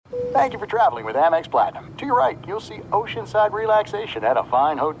Thank you for traveling with Amex Platinum. To your right, you'll see oceanside relaxation at a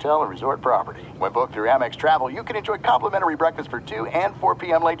fine hotel and resort property. When booked through Amex Travel, you can enjoy complimentary breakfast for 2 and 4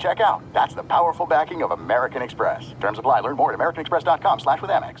 p.m. late checkout. That's the powerful backing of American Express. Terms apply. Learn more at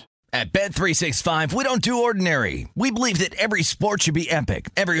americanexpress.com/withAmex. At Bet365, we don't do ordinary. We believe that every sport should be epic.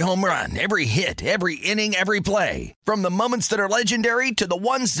 Every home run, every hit, every inning, every play. From the moments that are legendary to the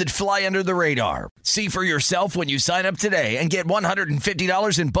ones that fly under the radar. See for yourself when you sign up today and get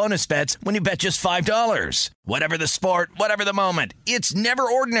 $150 in bonus bets when you bet just $5. Whatever the sport, whatever the moment, it's never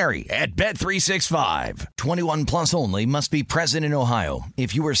ordinary at Bet365. 21 plus only. Must be present in Ohio.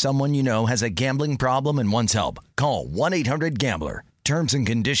 If you or someone you know has a gambling problem and wants help, call 1-800-GAMBLER. Terms and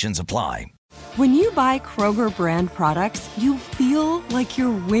conditions apply. When you buy Kroger brand products, you feel like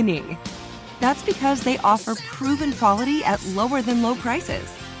you're winning. That's because they offer proven quality at lower than low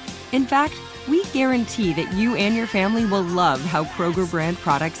prices. In fact, we guarantee that you and your family will love how Kroger brand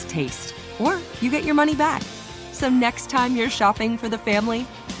products taste, or you get your money back. So next time you're shopping for the family,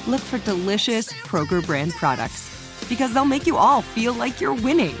 look for delicious Kroger brand products, because they'll make you all feel like you're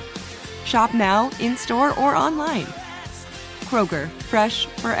winning. Shop now, in-store, or online. Kroger, fresh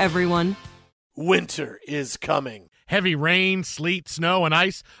for everyone. Winter is coming. Heavy rain, sleet, snow, and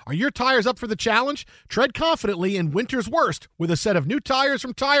ice. Are your tires up for the challenge? Tread confidently in winter's worst with a set of new tires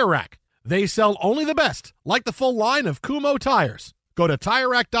from Tire Rack. They sell only the best, like the full line of Kumho tires. Go to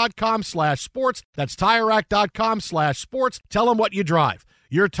TireRack.com/sports. That's TireRack.com/sports. Tell them what you drive.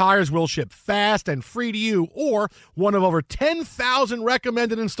 Your tires will ship fast and free to you or one of over 10,000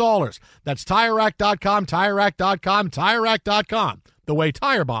 recommended installers. That's TireRack.com, TireRack.com, TireRack.com. The way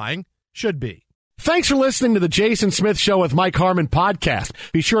tire buying should be. Thanks for listening to the Jason Smith Show with Mike Harmon podcast.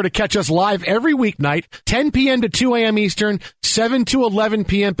 Be sure to catch us live every weeknight, 10 p.m. to 2 a.m. Eastern, 7 to 11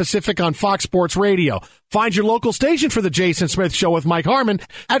 p.m. Pacific on Fox Sports Radio. Find your local station for the Jason Smith Show with Mike Harmon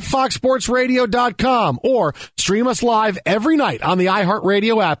at foxsportsradio.com or stream us live every night on the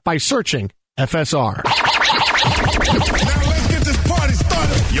iHeartRadio app by searching FSR. Now let's get this party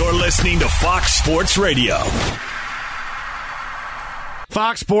started. You're listening to Fox Sports Radio.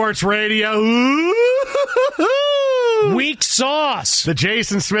 Fox Sports Radio. Weak sauce. The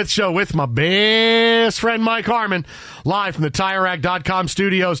Jason Smith Show with my best friend Mike Harmon, live from the TireRack.com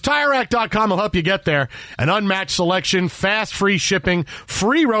studios. TireRack.com will help you get there. An unmatched selection, fast free shipping,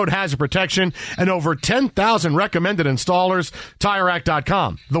 free road hazard protection, and over 10,000 recommended installers.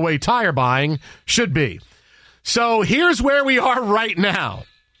 TireRack.com, the way tire buying should be. So here's where we are right now.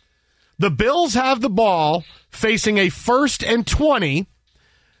 The Bills have the ball facing a 1st and 20.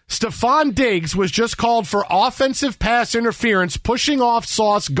 Stephon Diggs was just called for offensive pass interference, pushing off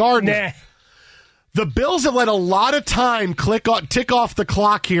Sauce Gardner. Nah. The Bills have let a lot of time tick off the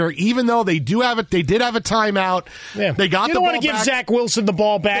clock here, even though they did have a timeout. Yeah. They got you the don't ball want to give back. Zach Wilson the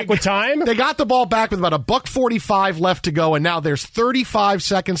ball back with time. They got the ball back with about $1:45 left to go, and now there's 35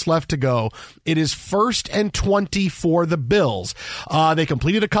 seconds left to go. It is 1st and 20 for the Bills. They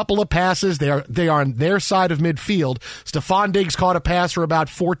completed a couple of passes. They are on their side of midfield. Stephon Diggs caught a pass for about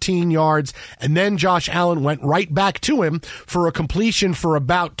 14 yards, and then Josh Allen went right back to him for a completion for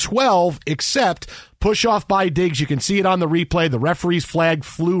about 12, except push off by Diggs. You can see it on the replay. The referee's flag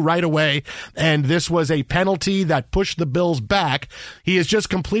flew right away, and this was a penalty that pushed the Bills back. He has just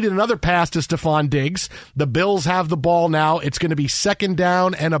completed another pass to Stephon Diggs. The Bills have the ball now. It's going to be 2nd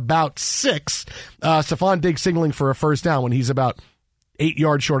down and about 6. Stephon Diggs signaling for a first down when he's about 8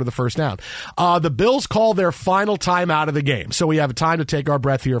 yards short of the first down. The Bills call their final time out of the game, so we have time to take our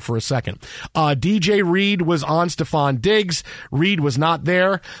breath here for a second. DJ Reed was on Stephon Diggs. Reed was not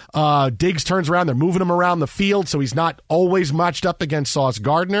there. Diggs turns around. They're moving him around the field, so he's not always matched up against Sauce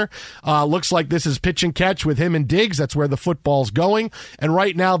Gardner. Looks like this is pitch and catch with him and Diggs. That's where the football's going. And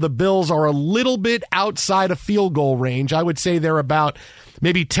right now, the Bills are a little bit outside of field goal range. I would say they're about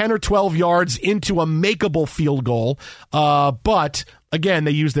maybe 10 or 12 yards into a makeable field goal. But again,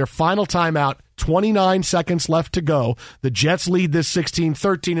 they use their final timeout, 29 seconds left to go. The Jets lead this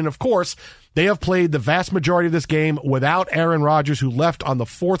 16-13, and of course, they have played the vast majority of this game without Aaron Rodgers, who left on the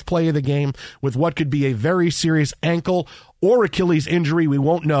 4th play of the game with what could be a very serious ankle or Achilles injury. We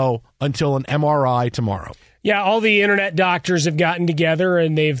won't know until an MRI tomorrow. Yeah, all the internet doctors have gotten together,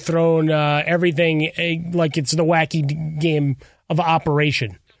 and they've thrown everything like it's the wacky game of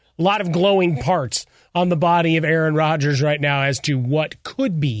operation. A lot of glowing parts on the body of Aaron Rodgers right now as to what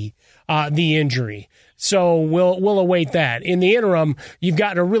could be the injury. So we'll await that. In the interim, you've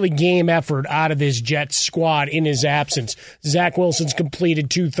gotten a really game effort out of this Jets squad in his absence. Zach Wilson's completed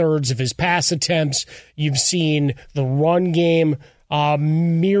 2/3 of his pass attempts. You've seen the run game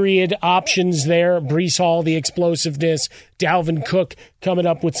Myriad options there. Breece Hall, the explosiveness. Dalvin Cook coming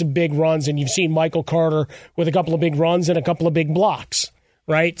up with some big runs. And you've seen Michael Carter with a couple of big runs and a couple of big blocks,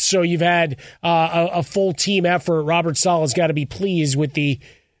 right? So you've had a full team effort. Robert Saleh's got to be pleased with the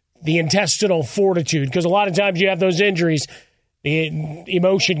intestinal fortitude, because a lot of times you have those injuries, the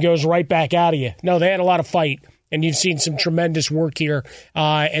emotion goes right back out of you. No, they had a lot of fight. And you've seen some tremendous work here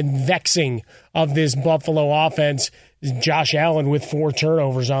and vexing of this Buffalo offense. Josh Allen with 4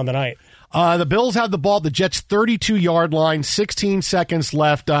 turnovers on the night. The Bills have the ball at the Jets' 32-yard line, 16 seconds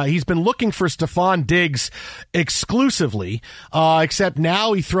left. He's been looking for Stephon Diggs exclusively, except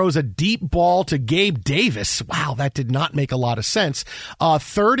now he throws a deep ball to Gabe Davis. Wow, that did not make a lot of sense.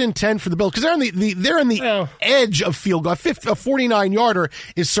 3rd and 10 for the Bills, because they're in the edge of field goal. A 49-yarder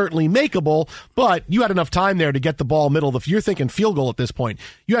is certainly makeable, but you had enough time there to get the ball middle of the field. You're thinking field goal at this point.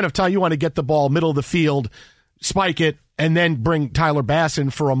 You had enough time. You want to get the ball middle of the field, spike it, and then bring Tyler Bass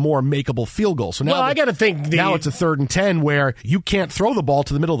in for a more makeable field goal. So now, I got to think now it's a 3rd and 10 where you can't throw the ball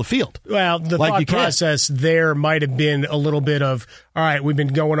to the middle of the field. Well, the thought process there might have been a little bit of, all right, we've been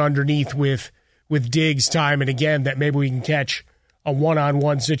going underneath with Diggs time and again, that maybe we can catch a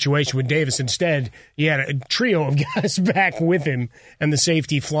one-on-one situation with Davis. Instead, he had a trio of guys back with him and the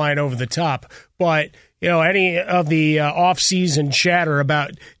safety flying over the top. But, any of the off-season chatter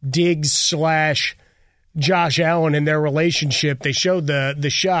about Diggs / Josh Allen and their relationship, they showed the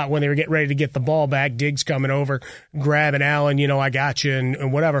shot when they were getting ready to get the ball back. Diggs coming over, grabbing Allen, I got you,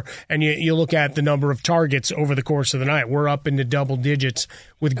 and whatever. And you look at the number of targets over the course of the night. We're up into double digits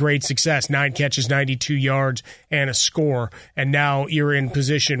with great success. 9 catches, 92 yards, and a score. And now you're in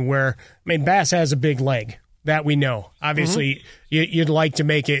position where, Bass has a big leg. That we know. Obviously, you'd like to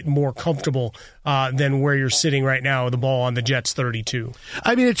make it more comfortable than where you're sitting right now with the ball on the Jets' 32.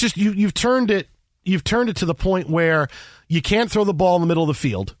 It's just you've turned it. You've turned it to the point where you can't throw the ball in the middle of the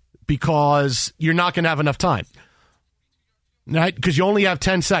field because you're not going to have enough time. Right? Because you only have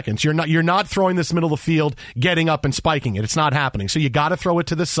 10 seconds. You're not throwing this middle of the field, getting up and spiking it. It's not happening. So you got to throw it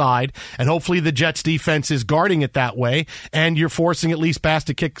to the side, and hopefully the Jets defense is guarding it that way, and you're forcing at least Bass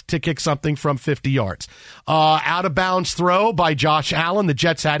to kick something from 50 yards. Out of bounds throw by Josh Allen. The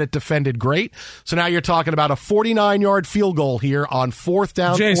Jets had it defended great. So now you're talking about a 49-yard field goal here on 4th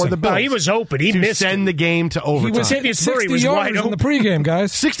down for the Bills. He was open. He missed send the game to overtime. He was hitting 60 yarders in the pregame,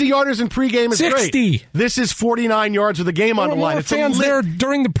 guys. 60 yarders in pregame is 60. Great. This is 49 yards with a game on the line. It's fans there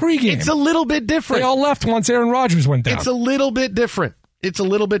during the pregame. It's a little bit different. They all left once Aaron Rodgers went down. It's a little bit different. His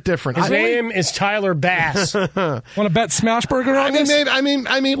name is Tyler Bass. Want to bet Smashburger on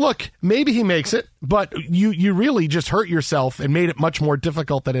this? Look, maybe he makes it, but you really just hurt yourself and made it much more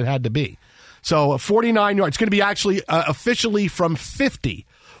difficult than it had to be. So 49 yards. It's going to be actually officially from 50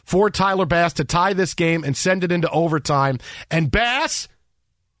 for Tyler Bass to tie this game and send it into overtime. And Bass...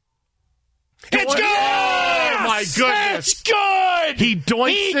 It's good! Oh, my goodness. It's good! He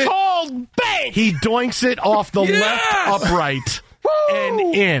doinks it. Called bank! He doinks it off the left upright and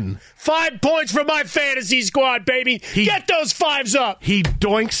in. 5 points for my fantasy squad, baby. Get those 5s up. He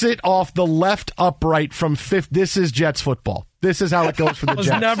doinks it off the left upright from 5th. This is Jets football. This is how it goes for the Jets.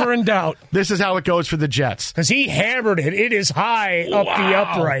 I was never in doubt. This is how it goes for the Jets. Because he hammered it. It is high up the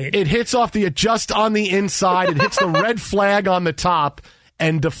upright. It hits off just on the inside. It hits the red flag on the top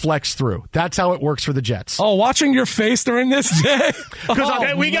and deflects through. That's how it works for the Jets. Oh, watching your face during this, Jay.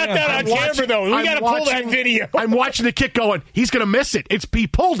 We got that on camera, though. We got to pull that video. I'm watching the kick going, he's going to miss it. He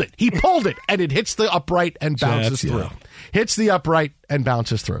pulled it. He pulled it, and it hits the upright and bounces through. Hits the upright and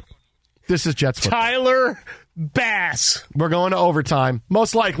bounces through. This is Jets football. Tyler Bass. We're going to overtime.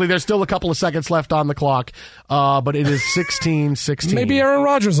 Most likely, there's still a couple of seconds left on the clock, but it is 16-16. Maybe Aaron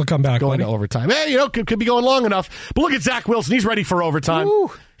Rodgers will come back. Going to overtime. Hey, could be going long enough. But look at Zach Wilson. He's ready for overtime.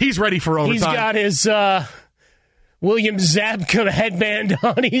 Woo. He's ready for overtime. He's got his William Zabka headband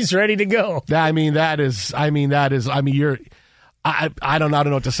on. He's ready to go. I don't know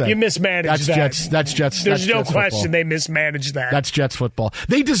what to say. You mismanaged that. That's Jets. There's no Jets question football. they mismanaged that. That's Jets football.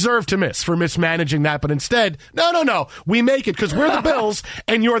 They deserve to miss for mismanaging that, but instead, no. We make it because we're the Bills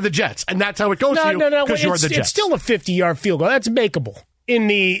and you're the Jets, and that's how it goes for you because you're the Jets. It's still a 50-yard field goal. That's makeable in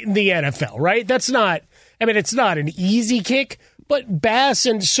the NFL, right? That's not. It's not an easy kick, but Bass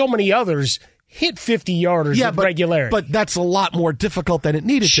and so many others hit 50-yarders with regularity. But that's a lot more difficult than it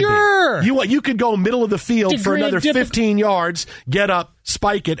needed to be. Sure. You could go middle of the field for another 15 yards, get up,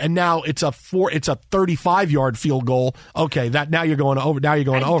 spike it, and now it's a 35-yard field goal. Okay, now you're going to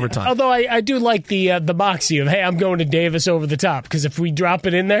overtime. Although I do like the moxie of, hey, I'm going to Davis over the top, because if we drop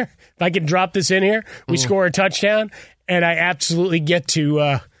it in there, if I can drop this in here, we score a touchdown, and I absolutely get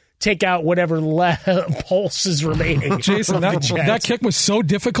to take out whatever pulse is remaining. Jason, that kick was so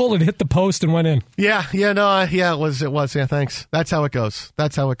difficult, it hit the post and went in. It was. Yeah, thanks. That's how it goes.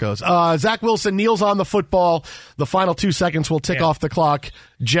 Zach Wilson kneels on the football. The final 2 seconds will tick off the clock.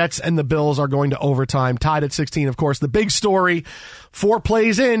 Jets and the Bills are going to overtime, tied at 16. Of course, the big story, 4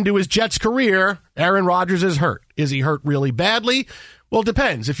 plays into his Jets career, Aaron Rodgers is hurt. Is he hurt really badly? Well, it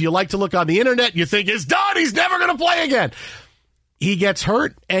depends. If you like to look on the internet, you think it's done. He's never going to play again. He gets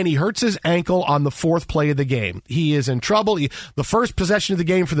hurt, and he hurts his ankle on the 4th play of the game. He is in trouble. The first possession of the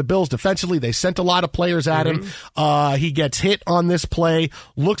game for the Bills defensively, they sent a lot of players at him. He gets hit on this play.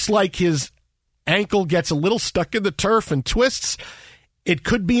 Looks like his ankle gets a little stuck in the turf and twists. It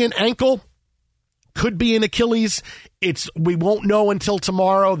could be an ankle, could be an Achilles. We won't know until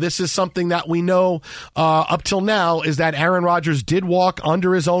tomorrow. This is something that we know up till now is that Aaron Rodgers did walk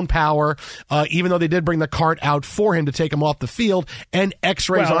under his own power, even though they did bring the cart out for him to take him off the field, and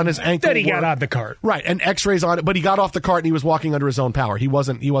X-rays on his ankle. Then he got on the cart, right? And X-rays on it, but he got off the cart and he was walking under his own power. He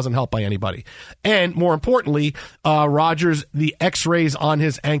wasn't helped by anybody. And more importantly, Rodgers, the X-rays on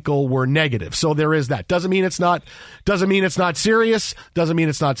his ankle were negative. So there is that. Doesn't mean it's not serious. Doesn't mean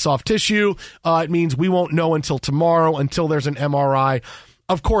it's not soft tissue. It means we won't know until tomorrow. Until there's an MRI.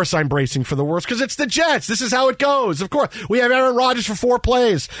 Of course I'm bracing for the worst because it's the Jets. This is how it goes. Of course. We have Aaron Rodgers for 4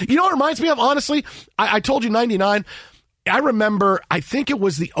 plays. You know what it reminds me of, honestly? I told you 99. I remember, I think it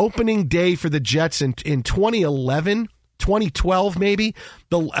was the opening day for the Jets in 2011, 2012 maybe.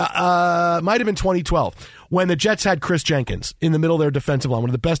 Might have been 2012 when the Jets had Chris Jenkins in the middle of their defensive line, one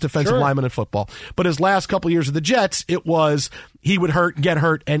of the best defensive linemen in football. But his last couple of years of the Jets, it was he would get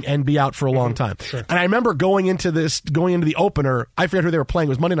hurt, and be out for a long time. Sure. And I remember going into the opener, I forget who they were playing.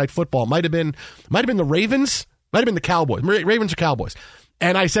 It was Monday Night Football. It might have been the Ravens, might have been the Cowboys, Ravens or Cowboys.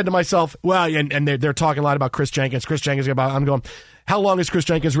 And I said to myself, well, and they're talking a lot about Chris Jenkins. I'm going, how long is Chris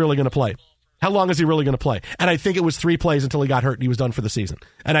Jenkins really going to play? How long is he really going to play? And I think it was 3 plays until he got hurt and he was done for the season.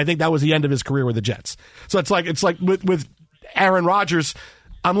 And I think that was the end of his career with the Jets. So it's like with Aaron Rodgers,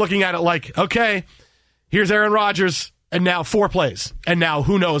 I'm looking at it like, okay, here's Aaron Rodgers, and now 4 plays. And now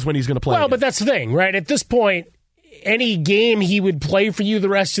who knows when he's going to play. Well, again. but that's the thing, right? At this point, any game he would play for you the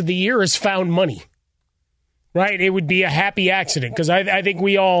rest of the year is found money, right? It would be a happy accident because I think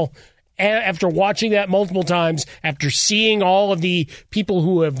we all, after watching that multiple times, after seeing all of the people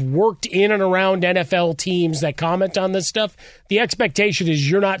who have worked in and around NFL teams that comment on this stuff, the expectation is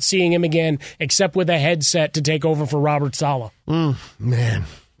you're not seeing him again except with a headset to take over for Robert Saleh. Man.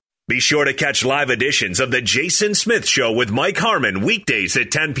 Be sure to catch live editions of The Jason Smith Show with Mike Harmon weekdays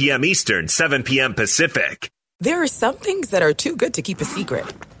at 10 p.m. Eastern, 7 p.m. Pacific. There are some things that are too good to keep a secret.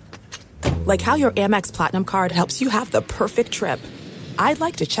 Like how your Amex Platinum card helps you have the perfect trip. I'd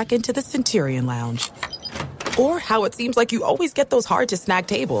like to check into the Centurion Lounge. Or how it seems like you always get those hard-to-snag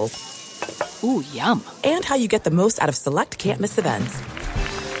tables. Ooh, yum. And how you get the most out of select can't-miss events.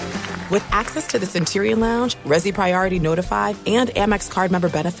 With access to the Centurion Lounge, Resi Priority Notified, and Amex card member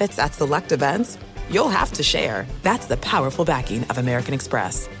benefits at select events, you'll have to share. That's the powerful backing of American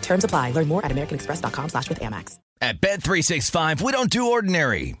Express. Terms apply. Learn more at americanexpress.com/withAmex. At Bet365, we don't do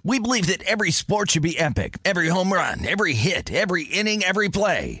ordinary. We believe that every sport should be epic. Every home run, every hit, every inning, every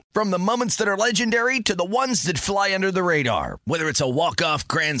play. From the moments that are legendary to the ones that fly under the radar. Whether it's a walk-off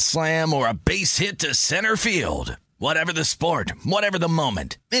grand slam or a base hit to center field. Whatever the sport, whatever the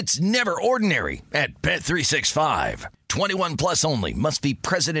moment. It's never ordinary at Bet365. 21 plus only. Must be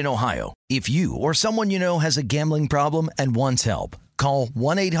present in Ohio. If you or someone you know has a gambling problem and wants help, call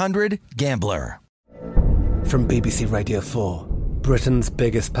 1-800-GAMBLER. From BBC Radio 4, Britain's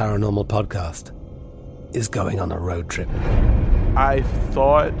biggest paranormal podcast is going on a road trip. I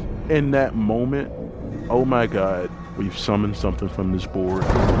thought in that moment, oh my God, we've summoned something from this board.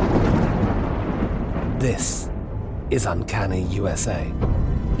 This is Uncanny USA.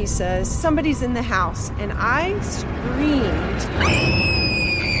 He says, somebody's in the house, and I screamed.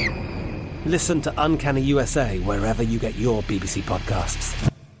 Listen to Uncanny USA wherever you get your BBC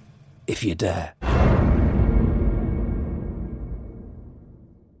podcasts, if you dare.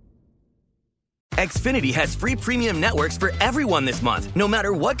 Xfinity has free premium networks for everyone this month, no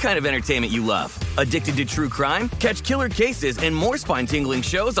matter what kind of entertainment you love. Addicted to true crime? Catch killer cases and more spine-tingling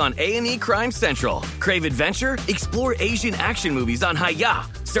shows on A&E Crime Central. Crave adventure? Explore Asian action movies on Hi-Ya.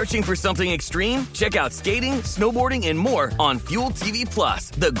 Searching for something extreme? Check out skating, snowboarding, and more on Fuel TV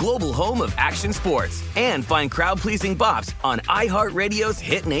Plus, the global home of action sports. And find crowd-pleasing bops on iHeartRadio's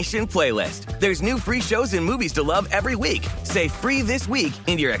Hit Nation playlist. There's new free shows and movies to love every week. Say free this week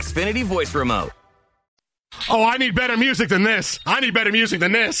in your Xfinity voice remote. Oh, I need better music than this. I need better music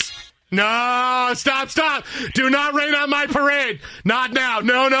than this. No, stop. Do not rain on my parade. Not now.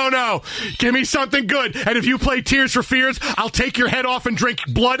 No. Give me something good. And if you play Tears for Fears, I'll take your head off and drink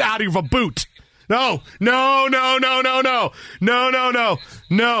blood out of a boot. No. You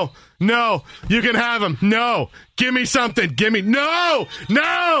can have him. No. Give me something. No.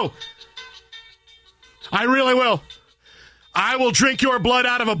 I really will. I will drink your blood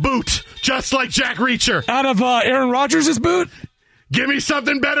out of a boot, just like Jack Reacher. Out of Aaron Rodgers' boot? Give me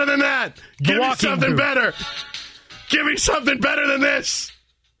something better than that. Give me something boot. better. Give me something better than this.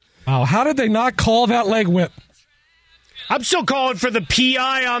 Oh, how did they not call that leg whip? I'm still calling for the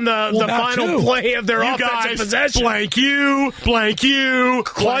PI on the final play of their offensive possession. Blank you.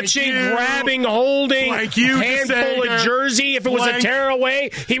 Clutching, grabbing, holding, handful of jersey. If it was a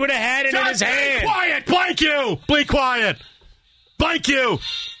tearaway, he would have had it in his hand. Quiet. Blank you. Be quiet. Blank you.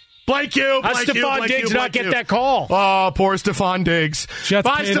 How Stephon Diggs not get that call? Oh, poor Stephon Diggs.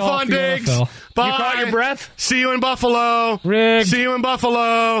 Bye, Stephon Diggs. Bye. You caught your breath? See you in Buffalo. Rigged. See you in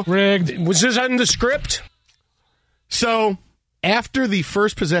Buffalo. Rigged. Was this in the script? So, after the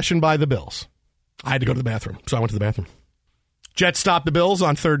first possession by the Bills, I had to go to the bathroom, so I went to the bathroom. Jets stopped the Bills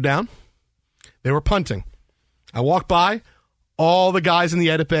on third down. They were punting. I walked by. All the guys in the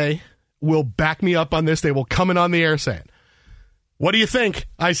edit bay will back me up on this. They will come in on the air saying, "What do you think?"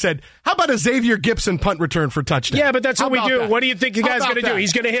 I said, "How about a Xavier Gibson punt return for touchdown?" Yeah, but that's what we do. That? What do you think the guy's going to do?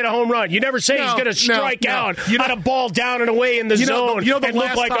 He's going to hit a home run. You never say he's going to strike out on a ball down and away in the zone and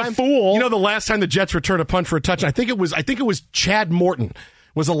look like a fool. You know the last time the Jets returned a punt for a touchdown? I think it was Chad Morton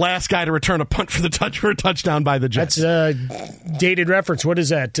was the last guy to return a punt for a touchdown by the Jets. That's a dated reference. What is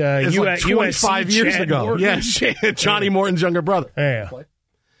that? It's like 25 years Chad ago. Morton? Yes, Johnny Morton's younger brother. Yeah.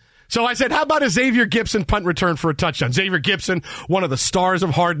 So I said, how about a Xavier Gibson punt return for a touchdown? Xavier Gibson, one of the stars of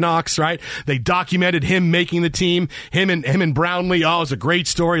Hard Knocks, right? They documented him making the team, him and Brownlee. Oh, it's a great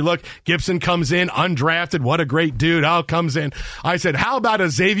story. Look, Gibson comes in, undrafted. What a great dude. Oh, comes in. I said, how about a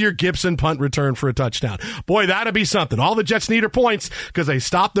Xavier Gibson punt return for a touchdown? Boy, that'd be something. All the Jets need are points because they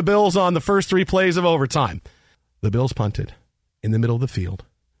stopped the Bills on the first 3 plays of overtime. The Bills punted in the middle of the field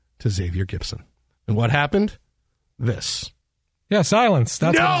to Xavier Gibson. And what happened? This. Yeah, silence.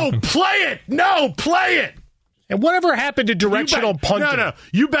 That's play it. And whatever happened to directional punting? No.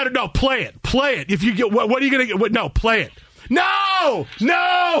 You better play it. Play it. If you get what are you going to get? No, play it. No.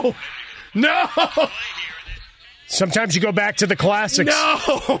 Sometimes you go back to the classics.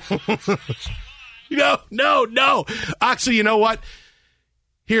 No. Actually, you know what?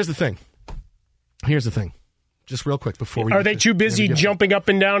 Here's the thing. Just real quick before we... Are they too busy jumping up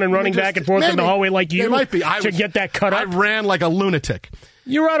and down and running back and forth in the hallway like you might be. to get that cut up? I ran like a lunatic.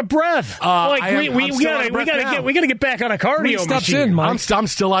 You're out of breath. We gotta get back on a cardio machine. I'm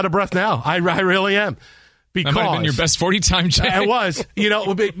still out of breath now. I really am. Because that might have been your best 40-time check. It was.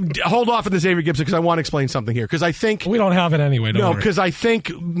 Hold off on the Xavier Gibson because I want to explain something here. Because I think... We don't have it anyway, don't worry. Because I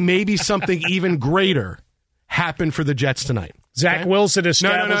think maybe something even greater happened for the Jets tonight. Zach Wilson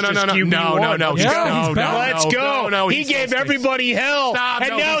established his QB1. No. Let's go. No, he gave everybody hell,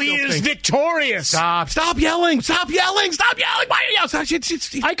 and now he is victorious. Stop yelling. Why are you yelling?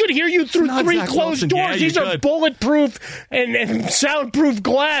 I could hear you through 3 closed doors. Yeah, These are bulletproof and soundproof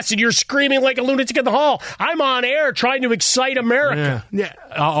glass, and you're screaming like a lunatic in the hall. I'm on air trying to excite America. Yeah.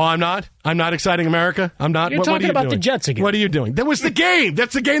 Oh, I'm not? I'm not exciting America? I'm not? You're talking about the Jets again. What are you doing? That was the game.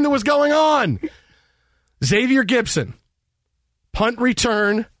 That's the game that was going on. Xavier Gibson. Punt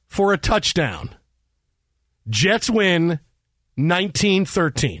return for a touchdown. Jets win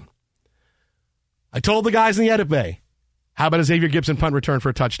 19-13. I told the guys in the edit bay, how about a Xavier Gibson punt return for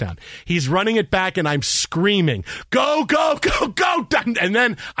a touchdown? He's running it back, and I'm screaming, go. And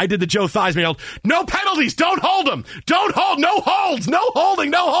then I did the Joe Theismann, no penalties, don't hold him. Don't hold, no holds, no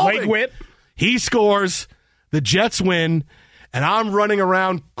holding. Leg whip. He scores, the Jets win, and I'm running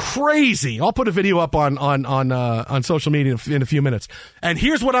around crazy. I'll put a video up on social media in a few minutes. And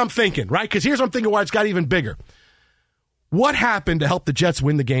here's what I'm thinking, right? Because here's what I'm thinking why it's got even bigger. What happened to help the Jets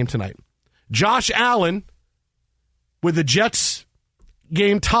win the game tonight? Josh Allen, with the Jets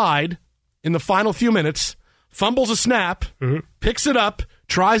game tied in the final few minutes, fumbles a snap, picks it up,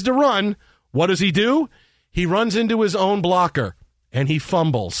 tries to run. What does he do? He runs into his own blocker, and he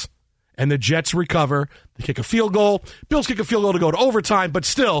fumbles. And the Jets recover. They kick a field goal. Bills kick a field goal to go to overtime, but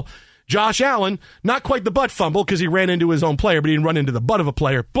still, Josh Allen, not quite the butt fumble because he ran into his own player, but he didn't run into the butt of a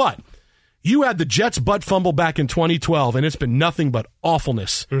player. But you had the Jets butt fumble back in 2012, and it's been nothing but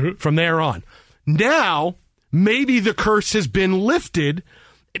awfulness from there on. Now, maybe the curse has been lifted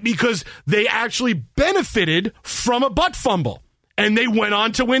because they actually benefited from a butt fumble, and they went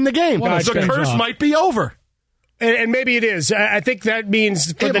on to win the game. The curse might be over. And maybe it is. I think that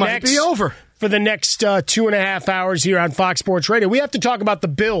means It might be over. For the next 2.5 hours here on Fox Sports Radio, we have to talk about the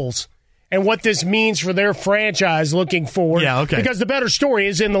Bills and what this means for their franchise looking forward. Yeah, okay. Because the better story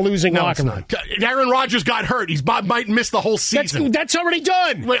is in the losing locker room. Aaron Rodgers got hurt. He might miss the whole season. That's already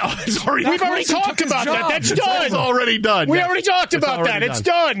done. We've already talked about that. That's done. It's already done. We already talked about that. It's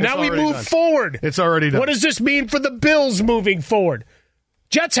done. Now we move forward. It's already done. What does this mean for the Bills moving forward?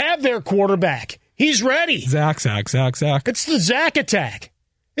 Jets have their quarterback. He's ready. Zach. It's the Zach attack.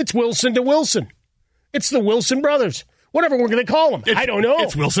 It's Wilson to Wilson. It's the Wilson brothers. Whatever we're going to call them. I don't know.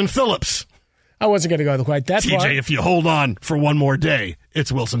 It's Wilson Phillips. I wasn't going to go quite that far. TJ, if you hold on for one more day, it's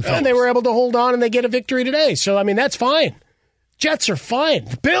Wilson Phillips. And they were able to hold on and they get a victory today. So, I mean, that's fine. Jets are fine.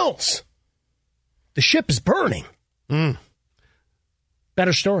 The Bills. The ship is burning.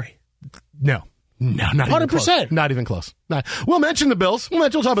 Better story. No, not 100%. Even close. Not even close. We'll mention the Bills. We'll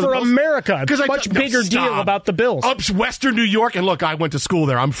talk about the Bills. For America, it's a much bigger deal about the Bills. Western New York, and look, I went to school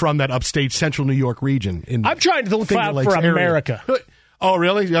there. I'm from that upstate Central New York region. I'm trying to look out for America. Oh,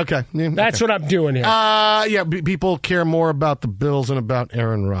 really? Okay. That's what I'm doing here. People care more about the Bills than about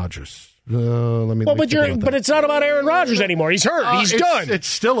Aaron Rodgers. But it's not about Aaron Rodgers anymore. He's hurt. He's done. It's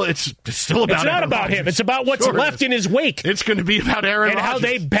still about. It's not Aaron about Rodgers. him. It's about what's left in his wake. It's going to be about Aaron and Rodgers. how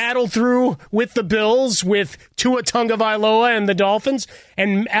they battle through with the Bills, with Tua Tagovailoa and the Dolphins,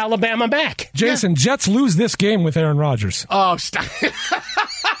 and Alabama back. Jason, Jets lose this game with Aaron Rodgers. Oh, stop.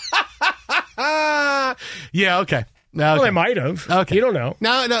 Yeah. Okay. Well, they might have. Okay. You don't know. No.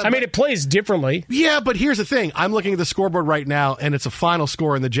 I mean, it plays differently. Yeah, but here's the thing. I'm looking at the scoreboard right now, and it's a final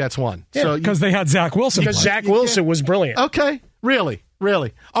score, and the Jets won. Yeah, because they had Zach Wilson. Because Zach Wilson was brilliant. Okay. Really?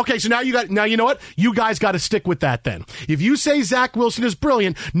 Okay, so now you know what? You guys got to stick with that then. If you say Zach Wilson is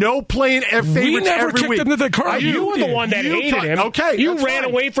brilliant, no playing favorites every week. We never kicked him to the curb. You were the one that hated him. Okay, you ran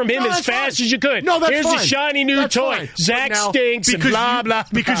away from him as fast as you could. No, that's Here's fine. the shiny new toy. Zach stinks and blah, blah.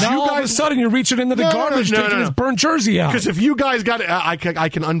 Because now all of a sudden you're reaching into the garbage, taking his burnt jersey out. Because if you guys got it, I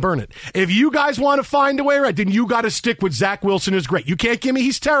can unburn it. If you guys want to find a way right, then you got to stick with Zach Wilson is great. You can't give me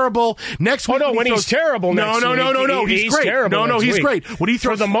he's terrible. Next week, when he's terrible next week. No, he's great. Terrible he's great. When he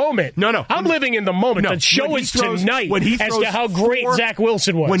throws for the moment. No. I'm living in the moment. The show is tonight as to how great Zach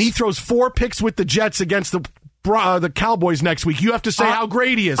Wilson was. When he throws 4 picks with the Jets against the Cowboys next week, you have to say how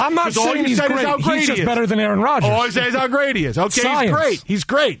great he is. I'm not saying he's great. He's just better than Aaron Rodgers. All I say is how great he is. Okay, Science. He's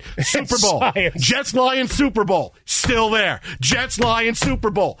great. Super Bowl. Science. Jets, Lions, Super Bowl. Still there. Jets, Lions, Super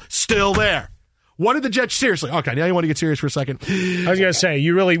Bowl. Still there. What did the Jets seriously? Okay, now you want to get serious for a second. I was going to say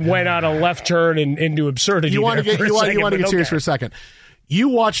you really went on a left turn and into absurdity. You want to get serious for a second. You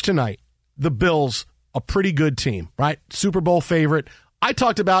watch tonight. The Bills, a pretty good team, right? Super Bowl favorite. I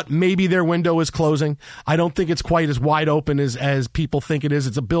talked about maybe their window is closing. I don't think it's quite as wide open as people think it is.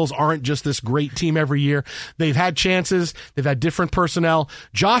 The Bills aren't just this great team every year. They've had chances. They've had different personnel.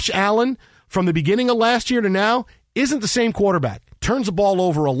 Josh Allen, from the beginning of last year to now, isn't the same quarterback. Turns the ball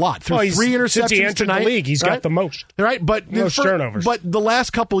over a lot. Threw 3 interceptions since he entered tonight. The league, he's got the most. Right, but most turnovers. But the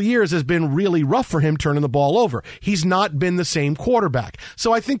last couple of years has been really rough for him turning the ball over. He's not been the same quarterback.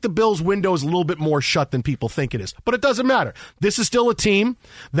 So I think the Bills' window is a little bit more shut than people think it is. But it doesn't matter. This is still a team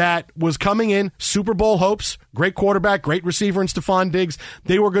that was coming in, Super Bowl hopes, great quarterback, great receiver in Stephon Diggs.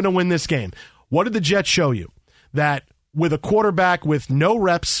 They were going to win this game. What did the Jets show you? That with a quarterback with no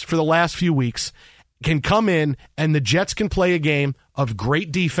reps for the last few weeks, can come in and the Jets can play a game of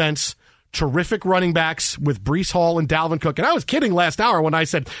great defense, terrific running backs with Breece Hall and Dalvin Cook. And I was kidding last hour when I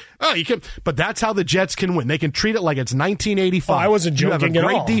said, you can, but that's how the Jets can win. They can treat it like it's 1985. I wasn't joking at all. You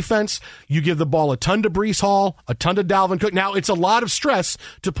have a great defense. You give the ball a ton to Breece Hall, a ton to Dalvin Cook. Now, it's a lot of stress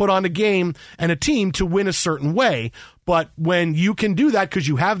to put on a game and a team to win a certain way. But when you can do that because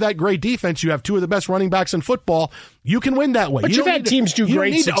you have that great defense, you have 2 of the best running backs in football, you can win that way. But you've had teams do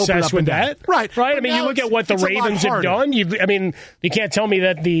great success with that. Right. I mean, you look at what the Ravens have done. You can't tell me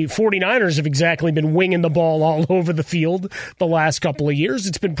that the 49ers have exactly been winging the ball all over the field the last couple of years.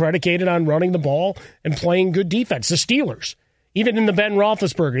 It's been predicated on running the ball and playing good defense. The Steelers, even in the Ben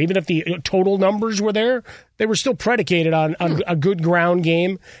Roethlisberger, even if the total numbers were there, they were still predicated on a good ground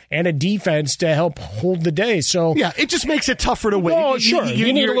game and a defense to help hold the day. So yeah, it just makes it tougher to win. Oh, sure.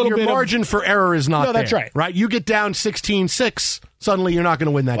 You need a little bit your margin for error is not there. No, that's right. Right? You get down 16-6, suddenly you're not going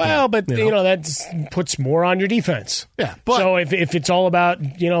to win that game. Well, but that puts more on your defense. Yeah. But, so if it's all about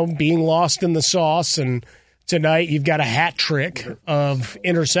being lost in the sauce, and tonight you've got a hat trick of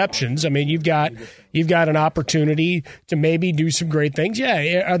interceptions. I mean, you've got an opportunity to maybe do some great things.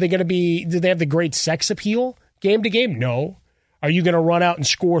 Yeah, are they going to be? Do they have the great sex appeal game to game? No. Are you going to run out and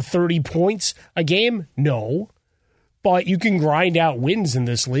score 30 points a game? No. But you can grind out wins in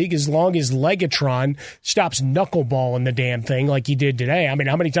this league as long as Legatron stops knuckleballing the damn thing like he did today. I mean,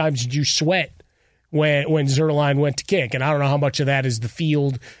 how many times did you sweat when Zerline went to kick? And I don't know how much of that is the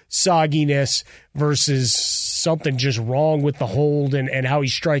field sogginess versus something just wrong with the hold and how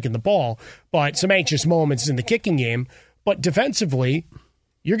he's striking the ball. But some anxious moments in the kicking game. But defensively,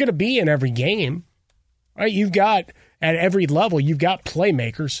 you're going to be in every game. Right? You've got, at every level, you've got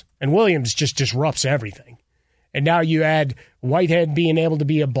playmakers. And Williams just disrupts everything. And now you add Whitehead being able to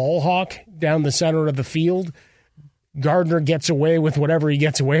be a ball hawk down the center of the field. Gardner gets away with whatever he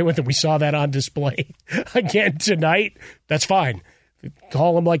gets away with, and we saw that on display again tonight. That's fine.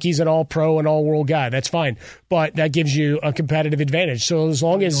 Call him like he's an all-pro and all-world guy. That's fine. But that gives you a competitive advantage. So as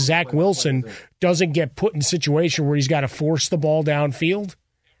long as Zach Wilson doesn't get put in a situation where he's got to force the ball downfield.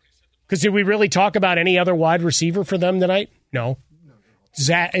 Because did we really talk about any other wide receiver for them tonight? No.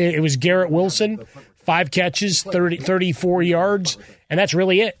 It was Garrett Wilson. 5 catches, 34 yards, and that's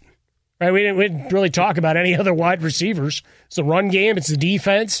really it. Right? We didn't really talk about any other wide receivers. It's the run game, it's the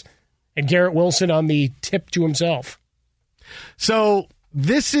defense, and Garrett Wilson on the tip to himself. So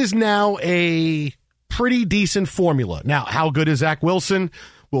this is now a pretty decent formula. Now, how good is Zach Wilson?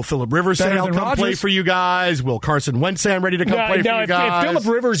 Will Phillip Rivers say, I'll come play for you guys? Will Carson Wentz say, I'm ready to come play for you guys? If Phillip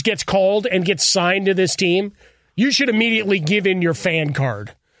Rivers gets called and gets signed to this team, you should immediately give in your fan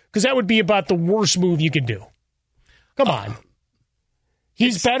card. Because that would be about the worst move you could do. Come on.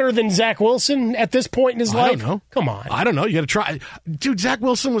 He's better than Zach Wilson at this point in his life? I don't know. Come on. I don't know. You got to try. Dude, Zach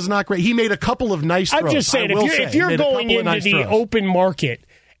Wilson was not great. He made a couple of nice throws. I'm just saying, if you're going into the open market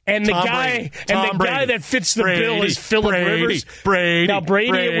and the guy that fits the bill is Phillip Rivers. Brady.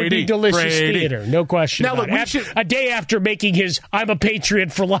 It would be delicious theater, no question. Now, look, a day after making his "I'm a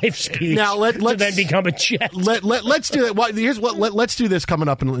Patriot for life" speech, now let's then become a Jet. Let's do it. Well, let's do this coming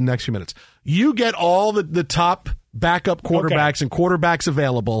up in the next few minutes. You get all the top backup quarterbacks and quarterbacks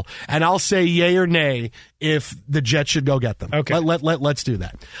available, and I'll say yay or nay if the Jets should go get them. Okay, let's do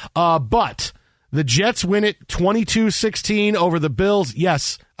that. But the Jets win it 22-16 over the Bills.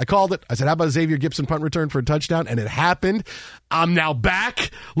 Yes, I called it. I said, how about Xavier Gipson punt return for a touchdown? And it happened. I'm now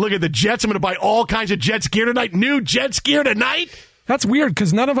back. Look at the Jets. I'm going to buy all kinds of Jets gear tonight. New Jets gear tonight. That's weird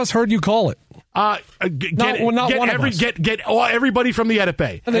because none of us heard you call it. Get everybody from the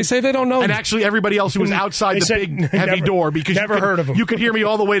Edipe. And they say they don't know. And actually everybody else who was outside the big heavy door because never heard of them. You could hear me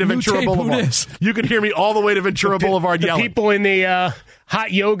all the way to Ventura Boulevard. You could hear me all the way to Ventura Boulevard yelling. People in the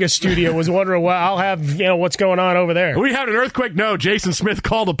hot yoga studio was wondering, well, I'll have what's going on over there. We had an earthquake. No, Jason Smith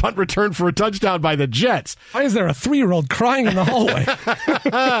called a punt return for a touchdown by the Jets. Why is there a 3-year-old crying in the hallway?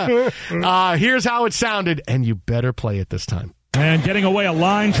 Here's how it sounded, and you better play it this time. And getting away, a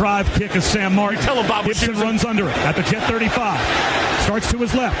line drive kick is Sam Martin. Tell him Bob Gibson runs under it at the Jet 35. Starts to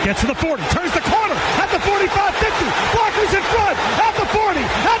his left, gets to the 40, turns the corner at the 45-50. Blockers in front at the 40,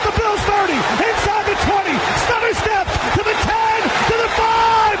 at the Bills 30, inside the 20. Stutter steps to the 10, to the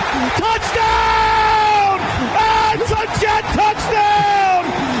 5. Touchdown! It's a Jet touchdown!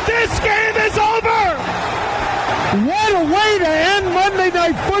 This game is over! What a way to end Monday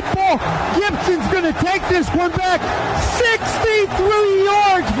Night Football. Gibson's going to take this one back 63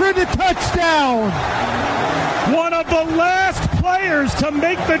 yards for the touchdown. One of the last players to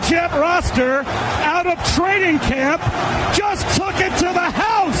make the Jet roster out of training camp just took it to the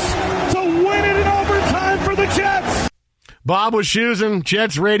house to win it in overtime for the Jets. Bob Wischusen,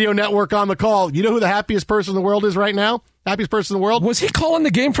 Jets Radio Network on the call. You know who the happiest person in the world is right now? Happiest person in the world? Was he calling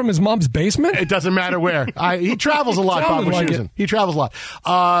the game from his mom's basement? It doesn't matter where. He travels a lot, Bob Wischusen. He travels a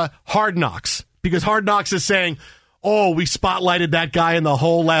lot. Hard Knocks. Because Hard Knocks is saying, we spotlighted that guy in the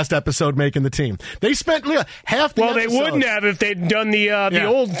whole last episode making the team. They spent half the episode. Well, they wouldn't have if they'd done the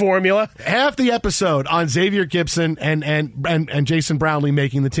old formula. Half the episode on Xavier Gipson and Jason Brownlee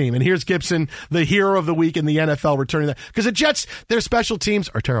making the team. And here's Gibson, the hero of the week in the NFL, returning that. Because the Jets, their special teams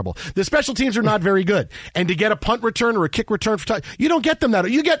are terrible. The special teams are not very good. And to get a punt return or a kick return for touchdown, you don't get them that.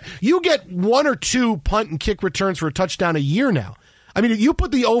 You get 1 or 2 punt and kick returns for a touchdown a year now. I mean, you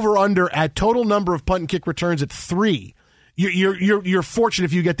put the over-under at total number of punt and kick returns at 3. You're fortunate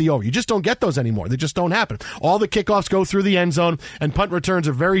if you get the over. You just don't get those anymore. They just don't happen. All the kickoffs go through the end zone, and punt returns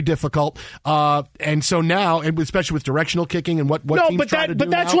are very difficult. And so now, and especially with directional kicking and what teams try to do but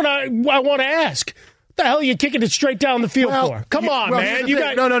that's now. what I want to ask. The hell are you kicking it straight down the field for? Come on, man.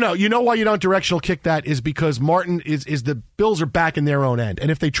 No. You know why you don't directional kick that is because Martin is the Bills are back in their own end. And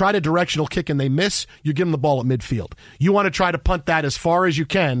if they try to directional kick and they miss, you give them the ball at midfield. You want to try to punt that as far as you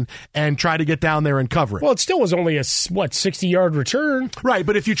can and try to get down there and cover it. Well, it still was only a 60-yard return. Right,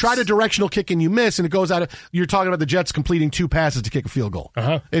 but if you try to directional kick and you miss and it goes out of, you're talking about the Jets completing 2 passes to kick a field goal.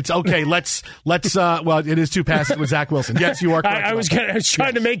 It's okay. Let's well, it is 2 passes with Zach Wilson. Yes, you are correct. I was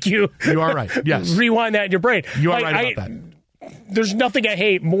trying to make you. You are right. Yes. Rewind that in your brain. You are right about that. There's nothing I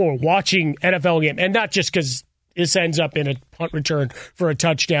hate more watching NFL game, and not just because this ends up in a punt return for a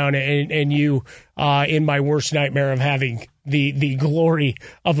touchdown, and you in my worst nightmare of having the glory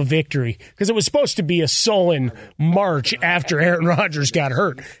of a victory, because it was supposed to be a sullen march after Aaron Rodgers got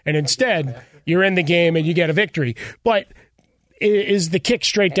hurt, and instead you're in the game and you get a victory. But is the kick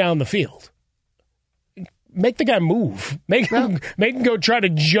straight down the field? Make the guy move. Make him go try to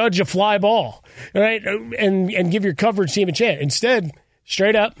judge a fly ball, right? And give your coverage team a chance. Instead,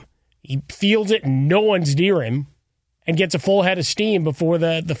 straight up, he fields it, and no one's near him, and gets a full head of steam before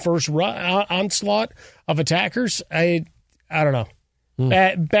the first onslaught of attackers. I don't know.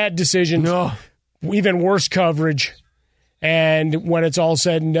 Bad decisions. No. Even worse coverage. And when it's all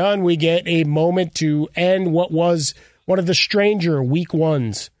said and done, we get a moment to end what was one of the stranger week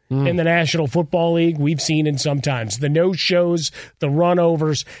ones in the National Football League we've seen in some times. The no-shows, the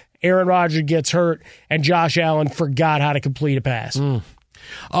run-overs, Aaron Rodgers gets hurt, and Josh Allen forgot how to complete a pass.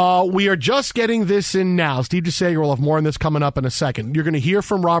 We are just getting this in now. Steve DeSager will have more on this coming up in a second. You're going to hear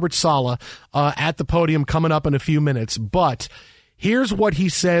from Robert Saleh at the podium coming up in a few minutes. But here's what he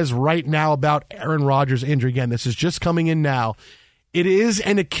says right now about Aaron Rodgers' injury. Again, this is just coming in now. It is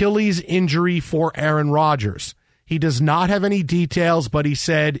an Achilles injury for Aaron Rodgers. He does not have any details, but he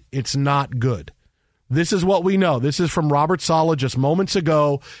said it's not good. This is what we know. This is from Robert Saleh just moments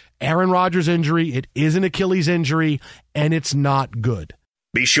ago. Aaron Rodgers' injury, it is an Achilles injury, and it's not good.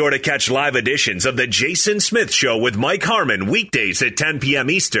 Be sure to catch live editions of The Jason Smith Show with Mike Harmon weekdays at 10 p.m.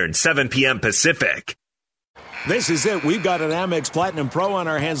 Eastern, 7 p.m. Pacific. This is it. We've got an Amex Platinum Pro on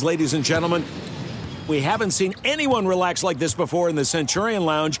our hands, ladies and gentlemen. We haven't seen anyone relax like this before in the Centurion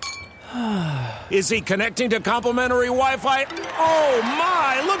Lounge. Is he connecting to complimentary Wi-Fi? Oh,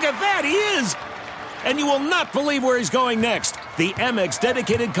 my! Look at that! He is! And you will not believe where he's going next. The Amex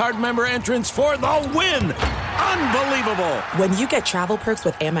dedicated card member entrance for the win! Unbelievable! When you get travel perks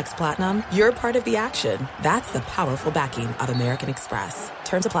with Amex Platinum, you're part of the action. That's the powerful backing of American Express.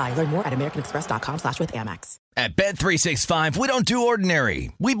 Terms apply. Learn more at americanexpress.com/withAmex. At Bet365, we don't do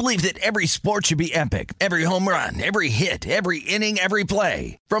ordinary. We believe that every sport should be epic. Every home run, every hit, every inning, every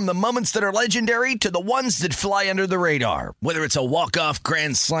play. From the moments that are legendary to the ones that fly under the radar. Whether it's a walk-off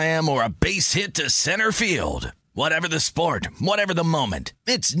grand slam or a base hit to center field. Whatever the sport, whatever the moment.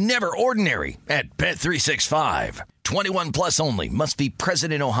 It's never ordinary at Bet365. 21 plus only. Must be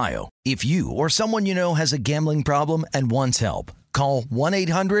present in Ohio. If you or someone you know has a gambling problem and wants help, call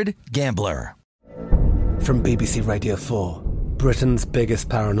 1-800-GAMBLER. From BBC Radio 4, Britain's biggest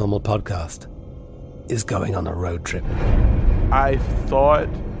paranormal podcast is going on a road trip. I thought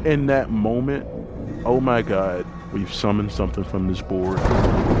in that moment, oh my God, we've summoned something from this board.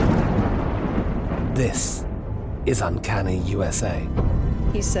 This is Uncanny USA.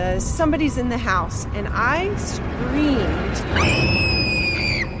 He says, somebody's in the house, and I screamed.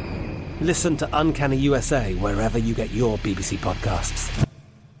 Listen to Uncanny USA wherever you get your BBC podcasts,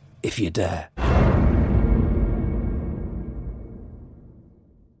 if you dare.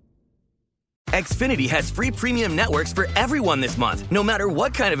 Xfinity has free premium networks for everyone this month, no matter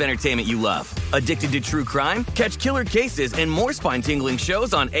what kind of entertainment you love. Addicted to true crime? Catch killer cases and more spine-tingling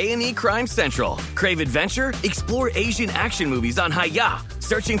shows on A&E Crime Central. Crave adventure? Explore Asian action movies on Hi-YAH.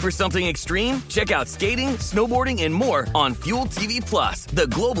 Searching for something extreme? Check out skating, snowboarding, and more on Fuel TV Plus, the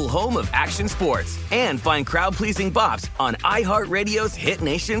global home of action sports. And find crowd-pleasing bops on iHeartRadio's Hit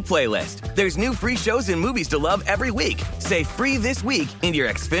Nation playlist. There's new free shows and movies to love every week. Say free this week in your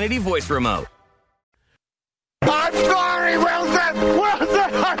Xfinity voice remote. I'm sorry, Wilson!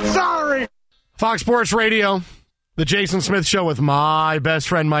 Wilson, I'm sorry! Fox Sports Radio, the Jason Smith Show with my best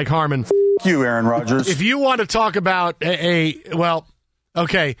friend, Mike Harmon. F*** you, Aaron Rodgers. If you want to talk about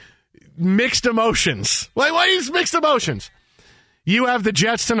mixed emotions. Why is mixed emotions? You have the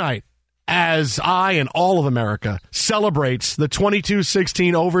Jets tonight as I and all of America celebrates the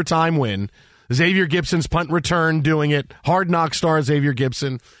 22-16 overtime win. Xavier Gibson's punt return doing it. Hard knock star Xavier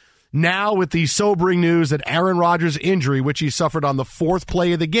Gibson. Now with the sobering news that Aaron Rodgers' injury, which he suffered on the 4th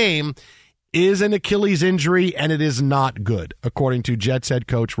play of the game, is an Achilles injury, and it is not good, according to Jets head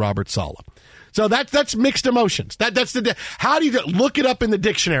coach Robert Saleh. So that's mixed emotions. That's how do you look it up in the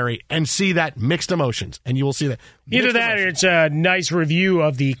dictionary and see that mixed emotions, and you will see that. Either that or it's a nice review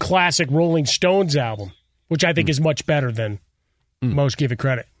of the classic Rolling Stones album, which I think is much better than most give it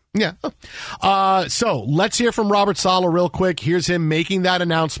credit. Yeah. So let's hear from Robert Saleh real quick. Here's him making that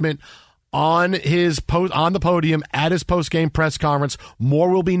announcement on the podium at his post-game press conference. More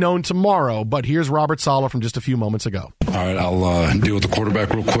will be known tomorrow, but here's Robert Saleh from just a few moments ago. All right, I'll deal with the quarterback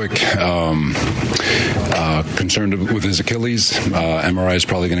real quick. Concerned with his Achilles. MRI is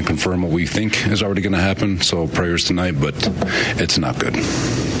probably going to confirm what we think is already going to happen, so prayers tonight, but it's not good.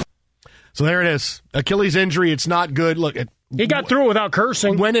 So there it is. Achilles injury, it's not good. Look, he got through it without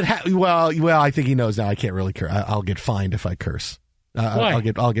cursing. When it well, I think he knows now. I can't really curse. I'll get fined if I curse. Why?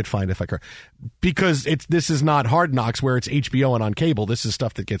 I'll get fined if I curse, because this is not Hard Knocks where it's HBO and on cable. This is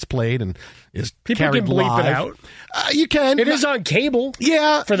stuff that gets played and is people carried can bleep live. it out. You can. It is on cable.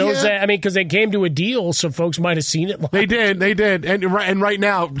 Yeah, for those yeah. that because they came to a deal, so folks might have seen it live. They did, and right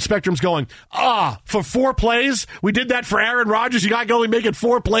now Spectrum's going for 4 plays. We did that for Aaron Rodgers. You got to only make it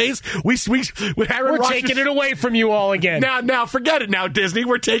 4 plays. We're taking it away from you all again. Now forget it. Now Disney,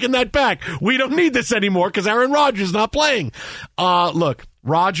 we're taking that back. We don't need this anymore because Aaron Rodgers is not playing. Look,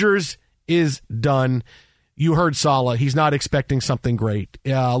 Rodgers is done. You heard Saleh. He's not expecting something great.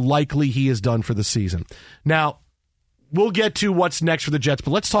 Likely he is done for the season. Now, we'll get to what's next for the Jets,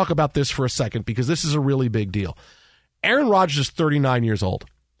 but let's talk about this for a second because this is a really big deal. Aaron Rodgers is 39 years old,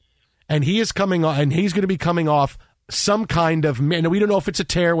 and he is coming on, and he's going to be coming off some kind of, we don't know if it's a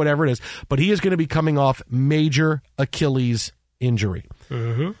tear, whatever it is, but he is going to be coming off major Achilles injury.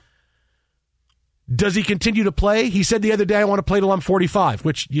 Mm-hmm. Does he continue to play? He said the other day, I want to play till I'm 45,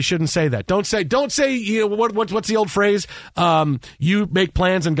 which you shouldn't say that. Don't say, what's the old phrase? You make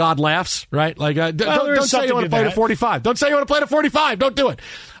plans and God laughs, right? Like, don't say you want to play to 45. Don't say you want to play to 45. Don't do it.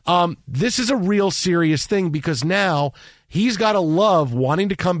 This is a real serious thing because now he's got to love wanting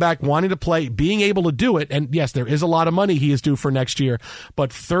to come back, wanting to play, being able to do it. And yes, there is a lot of money he is due for next year,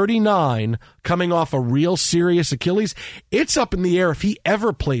 but 39 coming off a real serious Achilles, it's up in the air if he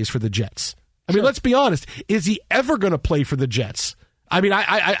ever plays for the Jets. I mean, let's be honest. Is he ever going to play for the Jets? I mean,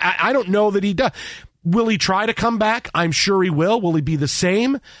 I don't know that he does. Will he try to come back? I'm sure he will. Will he be the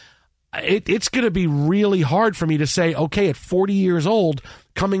same? It's going to be really hard for me to say, okay, at 40 years old,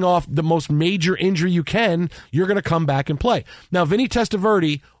 coming off the most major injury you can, you're going to come back and play. Now, Vinny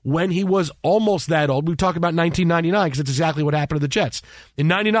Testaverde, when he was almost that old, we talk about 1999 because it's exactly what happened to the Jets. In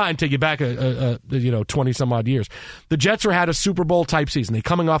 99, take you back 20-some-odd years, the Jets had a Super Bowl-type season. They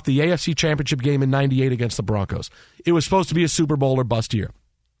coming off the AFC Championship game in 98 against the Broncos. It was supposed to be a Super Bowl or bust year.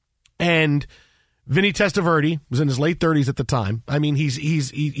 And Vinny Testaverde was in his late 30s at the time. I mean,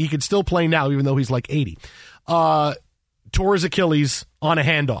 he could still play now, even though he's like 80. Tore his Achilles on a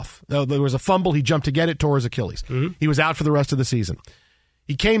handoff. There was a fumble. He jumped to get it, tore his Achilles. Mm-hmm. He was out for the rest of the season.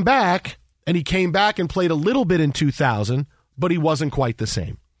 He came back and played a little bit in 2000, but he wasn't quite the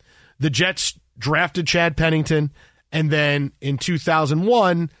same. The Jets drafted Chad Pennington, and then in 2000,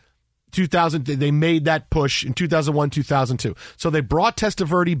 they made that push in 2001, 2002. So they brought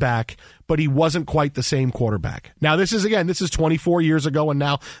Testaverde back, but he wasn't quite the same quarterback. Now, this is 24 years ago, and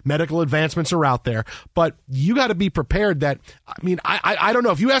now medical advancements are out there. But you got to be prepared that, I don't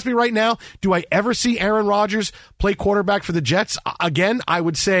know. If you ask me right now, do I ever see Aaron Rodgers play quarterback for the Jets? Again, I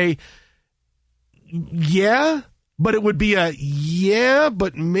would say, yeah. But it would be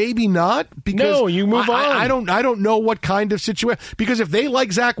but maybe not. Because no, you move on. I don't know what kind of situation. Because if they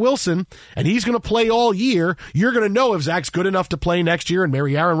like Zach Wilson and he's going to play all year, you're going to know if Zach's good enough to play next year. And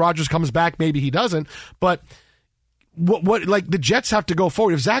maybe Aaron Rodgers comes back, maybe he doesn't. But what the Jets have to go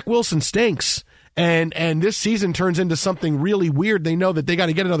forward. If Zach Wilson stinks and this season turns into something really weird, they know that they got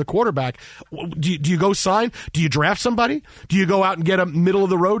to get another quarterback. Do you go sign? Do you draft somebody? Do you go out and get a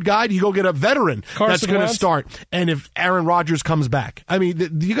middle-of-the-road guy? Do you go get a veteran that's going to start? And if Aaron Rodgers comes back? I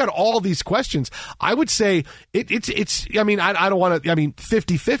mean, you got all these questions. I would say it's I mean, I don't want to,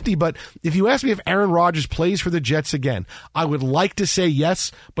 50-50, but if you ask me if Aaron Rodgers plays for the Jets again, I would like to say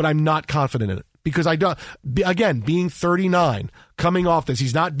yes, but I'm not confident in it. Because I don't, again, being 39, coming off this,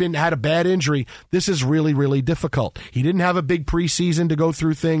 he's not had a bad injury. This is really, really difficult. He didn't have a big preseason to go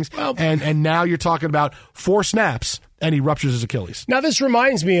through things, and now you're talking about 4 snaps, and he ruptures his Achilles. Now, this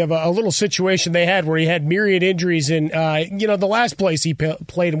reminds me of a little situation they had where he had myriad injuries in, the last place he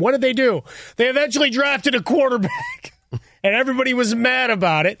played. And what did they do? They eventually drafted a quarterback. And everybody was mad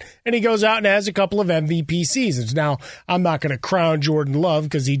about it. And he goes out and has a couple of MVP seasons. Now, I'm not going to crown Jordan Love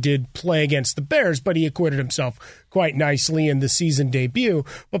because he did play against the Bears, but he acquitted himself quite nicely in the season debut.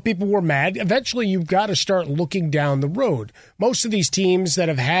 But people were mad. Eventually, you've got to start looking down the road. Most of these teams that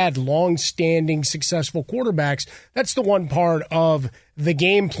have had long-standing successful quarterbacks, that's the one part of the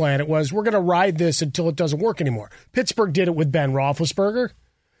game plan. It was, we're going to ride this until it doesn't work anymore. Pittsburgh did it with Ben Roethlisberger.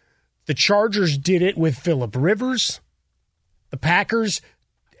 The Chargers did it with Phillip Rivers. The Packers,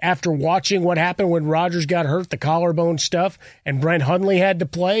 after watching what happened when Rodgers got hurt, the collarbone stuff, and Brent Hundley had to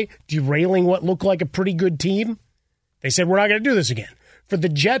play, derailing what looked like a pretty good team, they said, we're not going to do this again. For the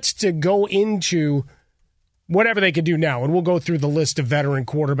Jets to go into whatever they could do now, and we'll go through the list of veteran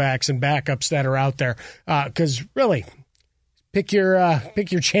quarterbacks and backups that are out there, because really, pick your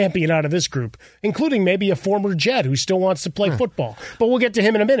champion out of this group, including maybe a former Jet who still wants to play football. But we'll get to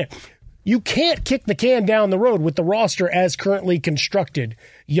him in a minute. You can't kick the can down the road with the roster as currently constructed.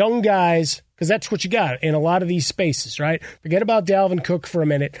 Young guys, because that's what you got in a lot of these spaces, right? Forget about Dalvin Cook for a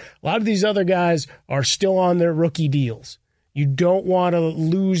minute. A lot of these other guys are still on their rookie deals. You don't want to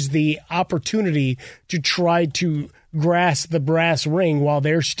lose the opportunity to try to grasp the brass ring while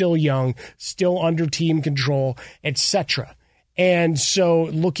they're still young, still under team control, etc. And so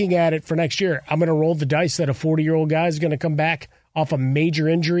looking at it for next year, I'm going to roll the dice that a 40-year-old guy is going to come back off a major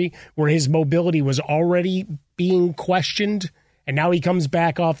injury where his mobility was already being questioned, and now he comes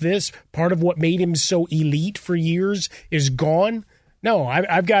back off this. Part of what made him so elite for years is gone. No,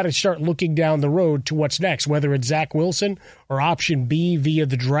 I've got to start looking down the road to what's next, whether it's Zach Wilson or option B via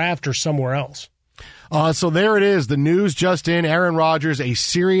the draft or somewhere else. So there it is. The news just in. Aaron Rodgers, a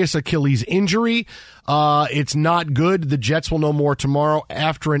serious Achilles injury. It's not good. The Jets will know more tomorrow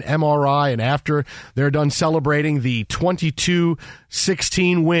after an MRI and after they're done celebrating the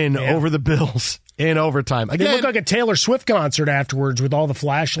 22-16 win over the Bills in overtime. Again, they look like a Taylor Swift concert afterwards with all the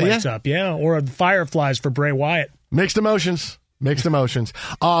flashlights up. Yeah, or the fireflies for Bray Wyatt. Mixed emotions.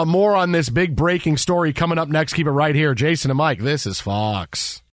 More on this big breaking story coming up next. Keep it right here. Jason and Mike, this is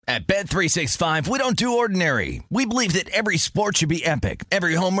Fox. At Bet365, we don't do ordinary. We believe that every sport should be epic.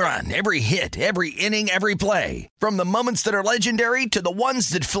 Every home run, every hit, every inning, every play. From the moments that are legendary to the ones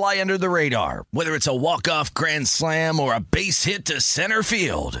that fly under the radar. Whether it's a walk-off grand slam or a base hit to center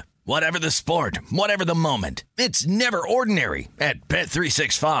field. Whatever the sport, whatever the moment. It's never ordinary at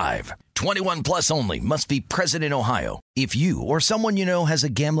Bet365. 21 plus only. Must be present in Ohio. If you or someone you know has a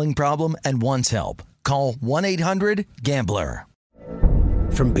gambling problem and wants help, call 1-800-GAMBLER.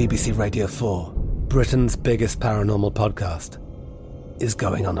 From BBC Radio 4, Britain's biggest paranormal podcast is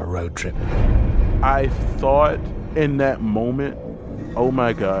going on a road trip. I thought in that moment, oh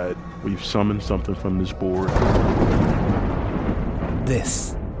my God, we've summoned something from this board.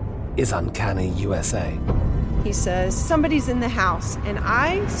 This is Uncanny USA. He says, somebody's in the house, and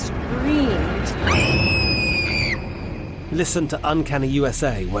I screamed. Listen to Uncanny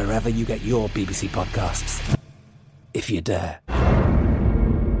USA wherever you get your BBC podcasts, if you dare.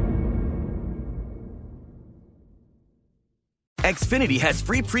 Xfinity has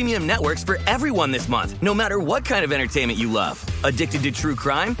free premium networks for everyone this month, no matter what kind of entertainment you love. Addicted to true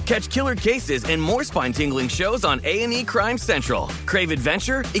crime? Catch killer cases and more spine-tingling shows on A&E Crime Central. Crave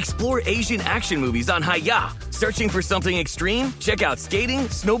adventure? Explore Asian action movies on Hi-YAH. Searching for something extreme? Check out skating,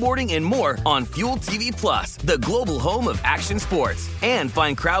 snowboarding, and more on Fuel TV Plus, the global home of action sports. And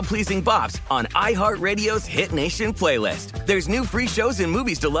find crowd-pleasing bops on iHeartRadio's Hit Nation playlist. There's new free shows and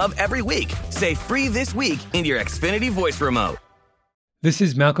movies to love every week. Say free this week in your Xfinity voice remote. This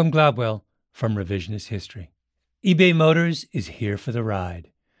is Malcolm Gladwell from Revisionist History. eBay Motors is here for the ride.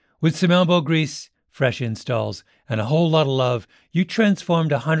 With some elbow grease, fresh installs, and a whole lot of love, you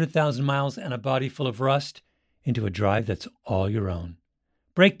transformed 100,000 miles and a body full of rust into a drive that's all your own.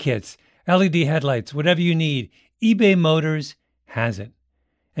 Brake kits, LED headlights, whatever you need, eBay Motors has it.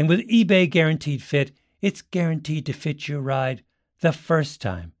 And with eBay Guaranteed Fit, it's guaranteed to fit your ride the first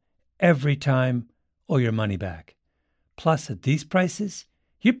time, every time, or your money back. Plus, at these prices,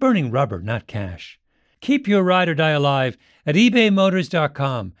 you're burning rubber, not cash. Keep your ride or die alive at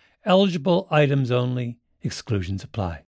ebaymotors.com. Eligible items only. Exclusions apply.